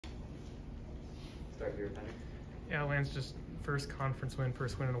start your time. Yeah, Lance, just first conference win,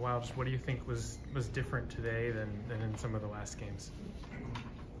 first win in a while. Just what do you think was different today than in some of the last games?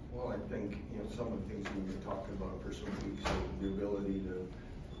 Well, I think some of the things we've been talking about for some weeks, the ability to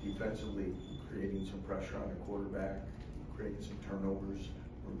defensively creating some pressure on the quarterback, creating some turnovers.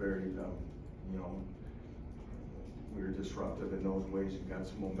 We're very, we were disruptive in those ways and got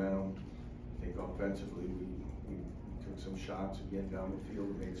some momentum. I think offensively we took some shots again down the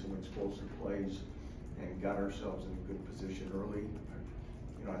field, made some explosive plays, and got ourselves in a good position early.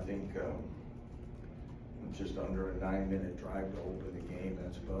 I think just under a 9-minute drive to open the game,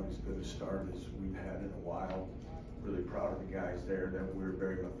 that's about as good a start as we've had in a while. Really proud of the guys there that we were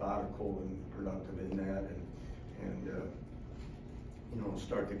very methodical and productive in that, and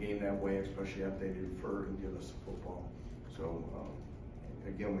start the game that way, especially after they deferred and give us the football. So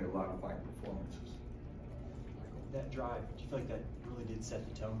again, we had a lot of fine performances. That drive, do you feel like that really did set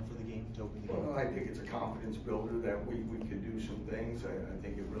the tone for the game to open the game? Well, I think it's a confidence builder that we could do some things. I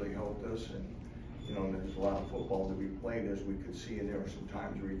think it really helped us, and there's a lot of football that we played, as we could see, and there were some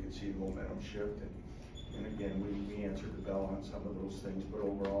times where you could see the momentum shift, and again, we answered the bell on some of those things, but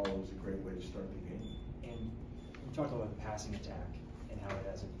overall it was a great way to start the game. And we talked about the passing attack and how it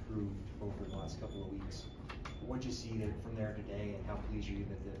has improved over the last couple of weeks. What did you see there from there today, and how pleased are you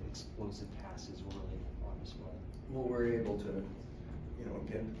that the explosive passes were really on display? Well, we're able to,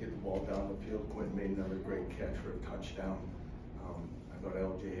 get the ball down the field. Quinn made another great catch for a touchdown. I thought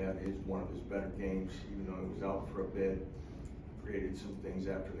LJ had one of his better games, even though he was out for a bit. Created some things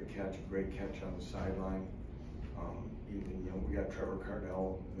after the catch, a great catch on the sideline. We got Trevor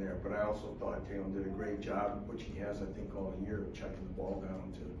Cardell in there, but I also thought Jalen did a great job, which he has, I think, all year, of checking the ball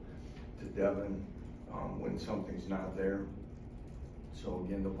down to Devin when something's not there. So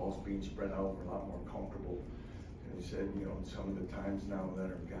again, the ball's being spread out, we're a lot more comfortable. And he said, some of the times now that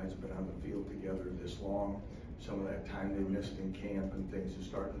our guys have been on the field together this long, some of that time they missed in camp and things are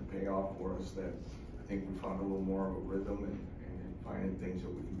starting to pay off for us, that I think we found a little more of a rhythm and finding things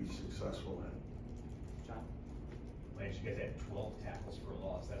that we can be successful at. John? Lance, you guys had 12 tackles for a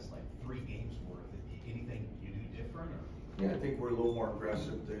loss. That's like 3 games worth. Anything you do different? Or? Yeah, I think we're a little more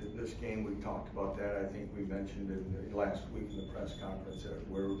aggressive. This game, we talked about that. I think we mentioned it last week in the press conference that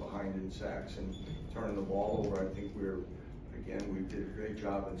we were behind in sacks and turning the ball over. I think we did a great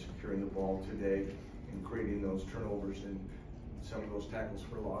job in securing the ball today and creating those turnovers and some of those tackles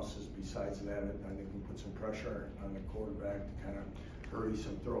for losses. Besides that, I think we put some pressure on the quarterback to kind of hurry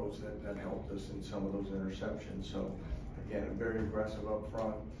some throws that helped us in some of those interceptions. So again, very aggressive up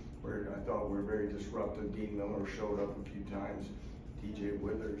front. I thought we were very disruptive. Dean Miller showed up a few times. DJ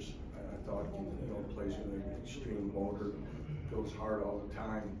Withers, I thought, plays with an extreme motor, goes hard all the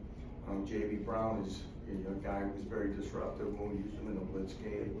time. J.B. Brown is a guy who was very disruptive when we used him in the blitz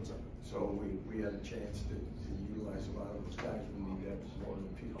game. So we had a chance to utilize a lot of those guys. We need that more in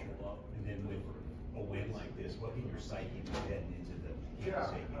the future. And then with a win like this, what can your psyche be heading into the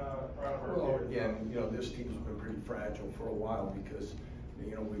Well, again, this team's been pretty fragile for a while because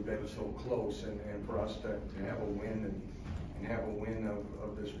we've been so close, and for us to have a win and have a win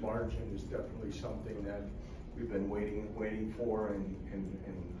of this margin is definitely something that we've been waiting for, and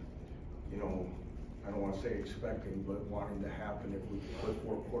I don't want to say expecting, but wanting to happen if we could put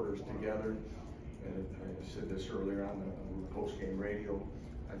 4 quarters together. And I said this earlier on the post-game radio.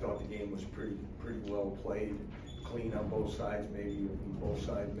 I thought the game was pretty well played, clean on both sides, maybe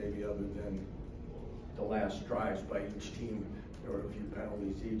other than the last drives by each team. There were a few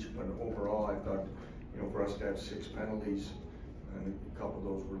penalties each, but overall I thought, for us to have 6 penalties, and a couple of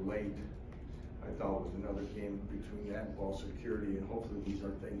those were late, I thought it was another game between that and ball security, and hopefully these are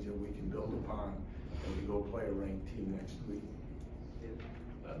things that we can build upon as we go play a ranked team next week.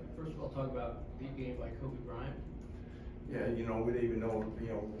 First of all, talk about big game by Kobe Bryant. Yeah, we didn't even know,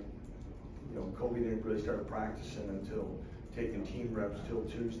 Kobe didn't really start practicing until taking team reps till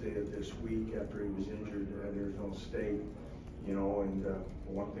Tuesday of this week after he was injured at Arizona State. And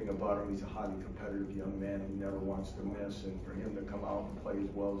one thing about him, he's a highly competitive young man. He never wants to miss, and for him to come out and play as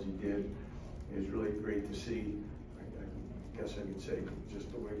well as he did is really great to see. I guess I could say,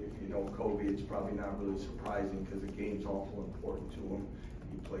 just the way, Kobe, it's probably not really surprising because the game's awful important to him.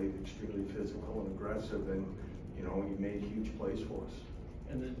 He played extremely physical and aggressive, and he made huge plays for us.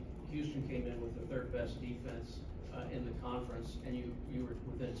 And then Houston came in with the 3rd best defense in the conference, and you were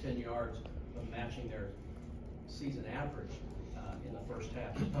within 10 yards of matching their season average in the first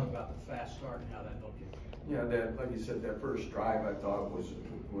half. Talk about the fast start and how that helped you. Yeah, like you said, that first drive I thought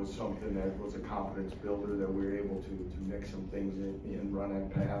was something that was a confidence builder, that we were able to mix some things in run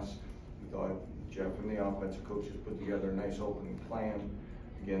and pass. We thought Jeff and the offensive coaches put together a nice opening plan.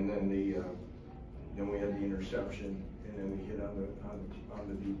 Again, then Then we had the interception, and then we hit on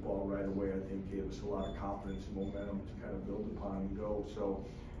the deep ball right away. I think gave us a lot of confidence and momentum to kind of build upon and go. So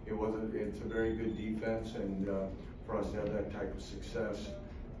it's a very good defense, and for us to have that type of success,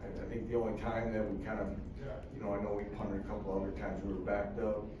 I think the only time that we kind of, I know we punted a couple other times we were backed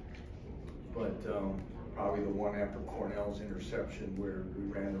up, but probably the one after Cornell's interception where we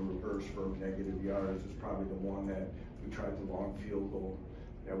ran the reverse for negative yards was probably the one that we tried the long field goal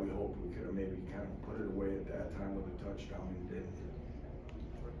that we hoped we could have maybe kind of put it away at that time with a touchdown and didn't.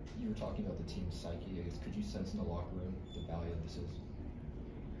 You were talking about the team's psyche. Could you sense in the locker room the value of this is?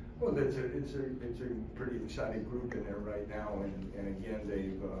 Well, it's a pretty exciting group in there right now, and again,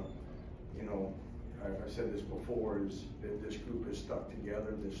 they've, I've said this before, is that this group is stuck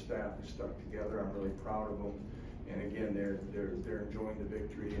together, this staff is stuck together. I'm really proud of them, and again, they're enjoying the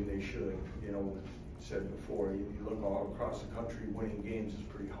victory, and they should. Said before, you look all across the country, winning games is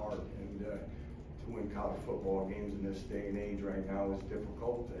pretty hard, and to win college football games in this day and age right now is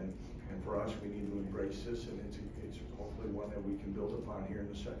difficult, and for us, we need to embrace this, and it's hopefully one that we can build upon here in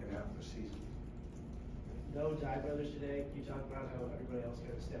the second half of the season. No Die Brothers today. Can you talk about how everybody else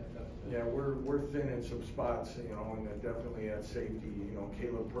kind of stepped up? Yeah, we're thin in some spots, and definitely at safety.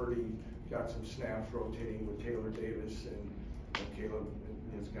 Caleb Purdy got some snaps rotating with Taylor Davis, and Caleb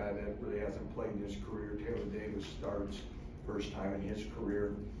is a guy that really hasn't played in his career. Taylor Davis starts first time in his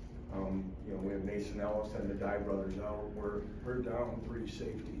career. We have Mason Ellis and the Die Brothers out. We're down 3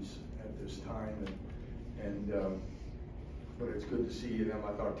 safeties at this time, but it's good to see them.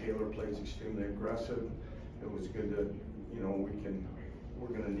 I thought Taylor plays extremely aggressive. It was good to, we're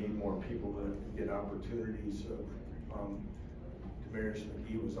going to need more people to get opportunities. Demarius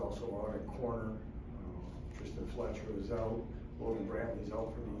McGee was also out at corner. Tristan Fletcher was out. Logan Brantley's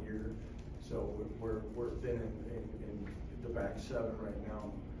out for the year. So we're thin in the back 7 right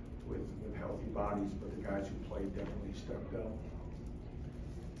now with healthy bodies, but the guys who played definitely stepped up.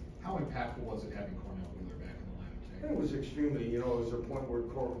 How impactful was it having Cornell Wheeler back in the lineup today? It was extremely, it was a point where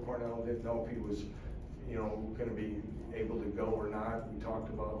Cornell didn't know if he was, going to be able to go or not. We talked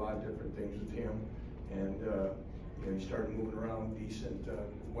about a lot of different things with him, and he started moving around decent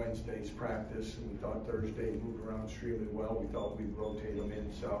Wednesday's practice, and we thought Thursday he moved around extremely well. We thought we'd rotate him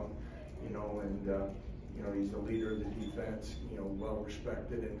in some, he's the leader of the defense, well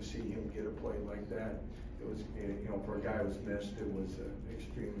respected, and to see him get a play like that, it was, for a guy who was missed, it was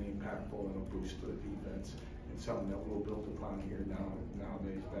extremely impactful and a boost to the defense, and something that we'll build upon here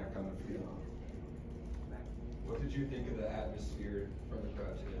nowadays back on the field. What did you think of the atmosphere from the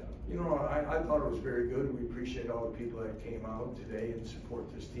crowd today? I thought it was very good. We appreciate all the people that came out today and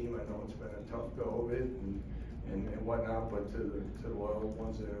support this team. I know it's been a tough go of it and whatnot, but to the loyal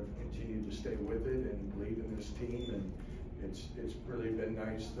ones that have continued to stay with it and believe in this team, and it's really been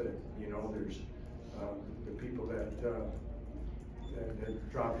nice that there's the people that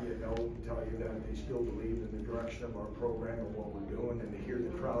drop you a note and tell you that they still believe in the direction of our program and what we're doing, and to hear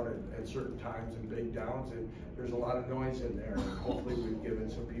the crowd at certain times and big downs, and there's a lot of noise in there, and hopefully we've given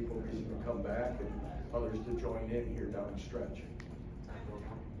some people reason to come back and others to join in here down the stretch.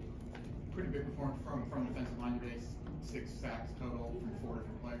 Pretty big performance from defensive line today, 6 sacks total from 4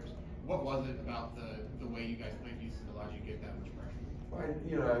 different players. What was it about the way you guys played Houston that allowed you to get that much pressure?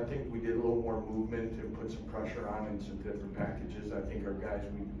 I think we did a little more movement and put some pressure on in some different packages. I think our guys,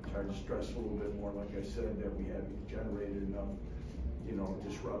 we tried to stress a little bit more, like I said, that we hadn't generated enough,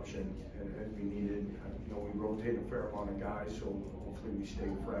 disruption as we needed. We rotate a fair amount of guys, so hopefully we stay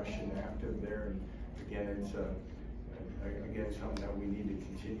fresh and active there. And again, it's something that we need to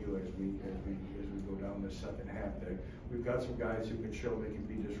continue as we go down the second half. That we've got some guys who can show they can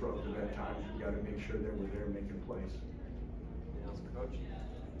be disruptive at times. We've got to make sure that we're there making plays. Coach.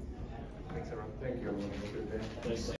 Thanks, everyone. Thank you, everyone. Have a good day. Thanks.